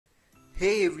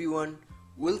Hey everyone,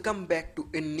 welcome back to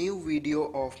a new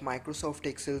video of Microsoft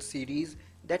Excel series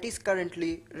that is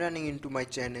currently running into my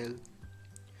channel.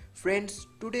 Friends,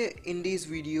 today in this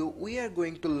video we are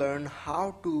going to learn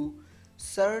how to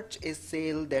search a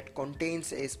cell that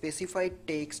contains a specified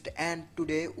text, and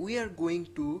today we are going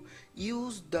to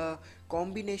use the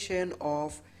combination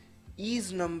of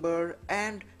ISNUMBER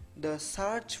and the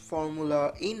search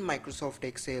formula in Microsoft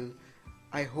Excel.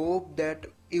 I hope that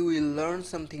you will learn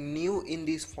something new in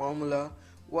this formula.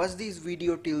 Watch this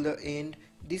video till the end.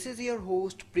 This is your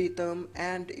host Pritham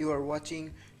and you are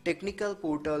watching Technical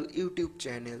Portal YouTube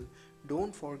channel.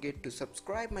 Don't forget to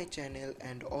subscribe my channel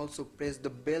and also press the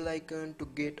bell icon to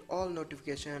get all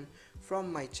notification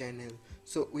from my channel.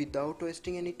 So without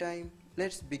wasting any time,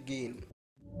 let's begin.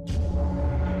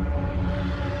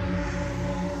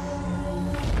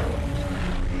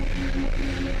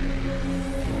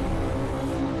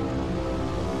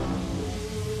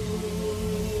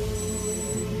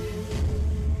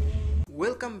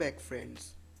 Welcome back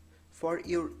friends. For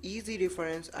your easy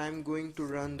reference, I am going to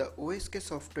run the OSK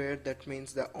software, that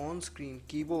means the on-screen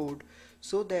keyboard,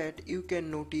 so that you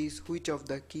can notice which of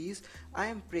the keys I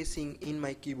am pressing in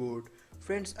my keyboard.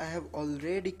 Friends, I have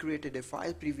already created a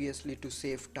file previously to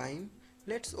save time.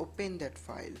 Let's open that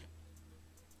file.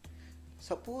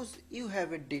 Suppose you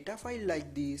have a data file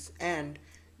like this and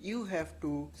you have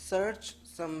to search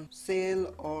some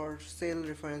cell or cell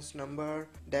reference number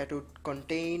that would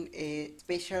contain a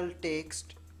special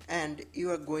text, and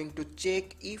you are going to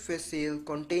check if a cell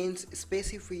contains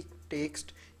specific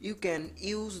text. You can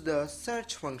use the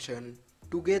search function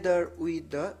together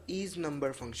with the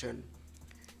ISNUMBER function.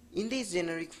 In this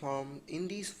generic form, in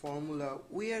this formula,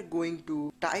 we are going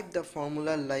to type the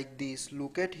formula like this.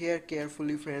 Look at here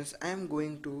carefully friends. I am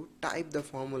going to type the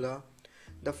formula.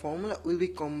 The formula will be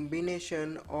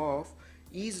combination of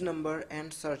ISNUMBER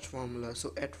and search formula.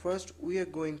 So at first we are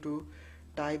going to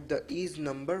type the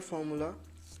ISNUMBER formula.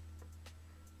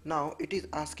 Now it is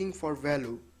asking for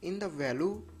value. In the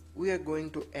value we are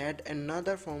going to add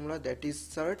another formula, that is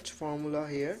search formula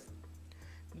here.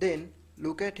 Then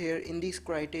look at here, in this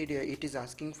criteria it is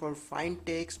asking for find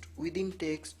text within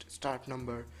text start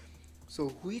number. So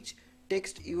which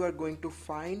text you are going to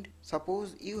find?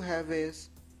 Suppose you have a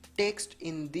text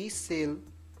in this cell,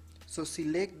 so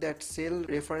select that cell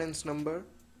reference number,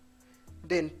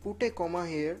 then put a comma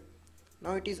here.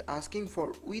 Now it is asking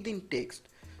for within text,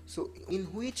 so in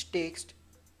which text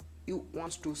you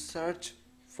want to search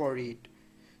for it.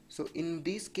 So in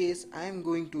this case I am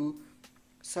going to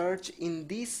search in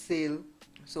this cell,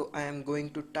 so I am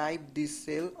going to type this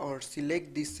cell or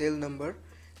select this cell number,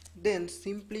 then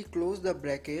simply close the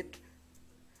bracket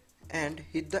and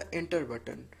hit the enter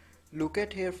button. Look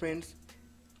at here friends,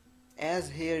 as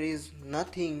here is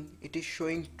nothing, it is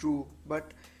showing true,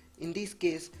 but in this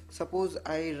case suppose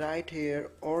I write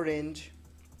here orange,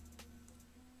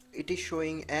 it is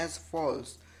showing as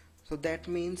false. So that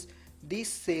means this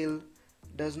cell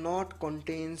does not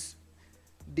contains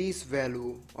this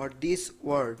value or this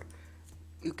word.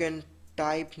 You can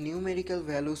type numerical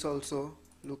values also.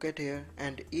 Look at here,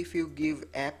 and if you give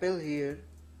apple here,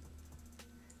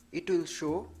 it will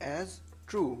show as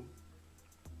true.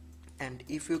 And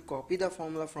if you copy the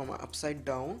formula from upside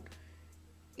down,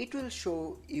 it will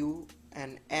show you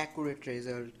an accurate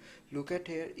result. Look at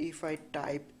here, if I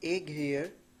type egg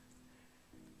here,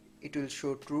 it will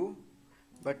show true,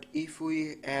 but if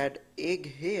we add egg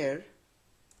here,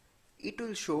 it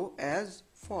will show as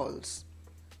false.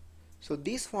 So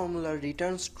this formula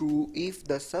returns true if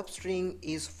the substring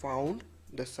is found,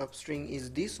 the substring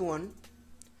is this one,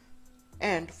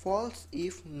 and false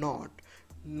if not.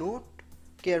 Note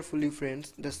carefully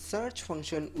friends, the search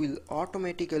function will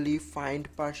automatically find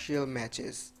partial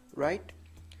matches, right?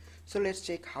 So let's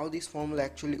check how this formula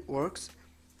actually works.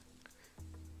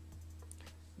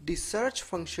 The search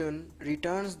function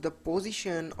returns the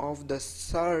position of the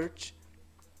search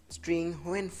string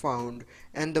when found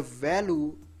and the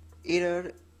value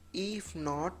error if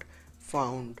not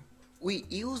found. We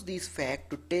use this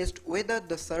fact to test whether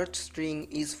the search string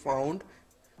is found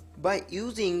by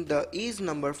using the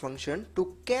ISNUMBER function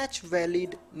to catch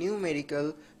valid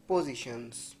numerical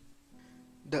positions.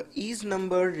 The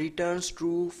ISNUMBER returns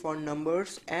true for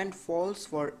numbers and false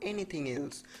for anything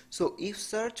else. So if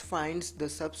search finds the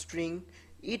substring,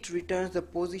 it returns the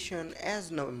position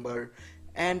as number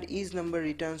and ISNUMBER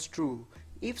returns true.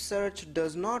 If search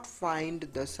does not find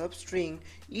the substring,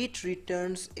 it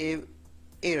returns a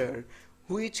error,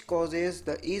 which causes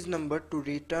the ISNUMBER to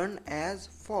return as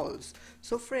false.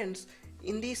 So friends,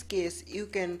 in this case you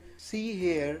can see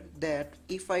here that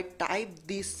if I type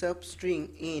this substring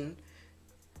in,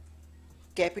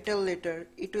 capital letter,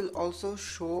 it will also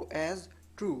show as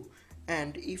true.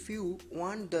 And if you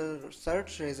want the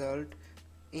search result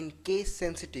in case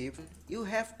sensitive, you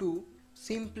have to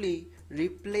simply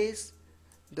replace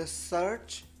the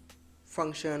search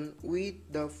function with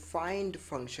the find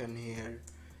function here,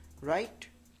 right?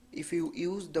 If you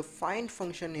use the find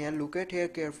function here, look at here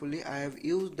carefully, I have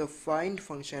used the find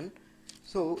function,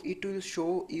 so it will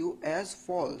show you as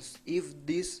false if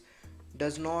this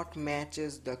does not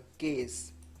matches the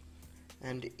case,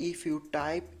 and if you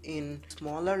type in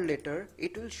smaller letter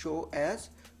it will show as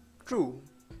true.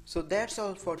 So that's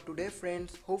all for today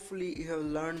friends. Hopefully you have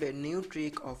learned a new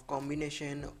trick of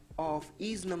combination of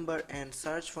ISNUMBER and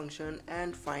search function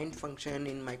and find function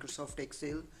in Microsoft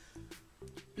Excel.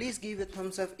 Please give a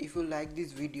thumbs up if you like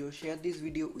this video, share this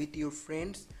video with your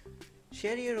friends,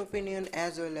 share your opinion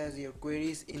as well as your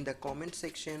queries in the comment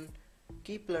section.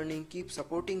 Keep learning, keep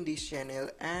supporting this channel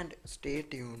and stay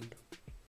tuned.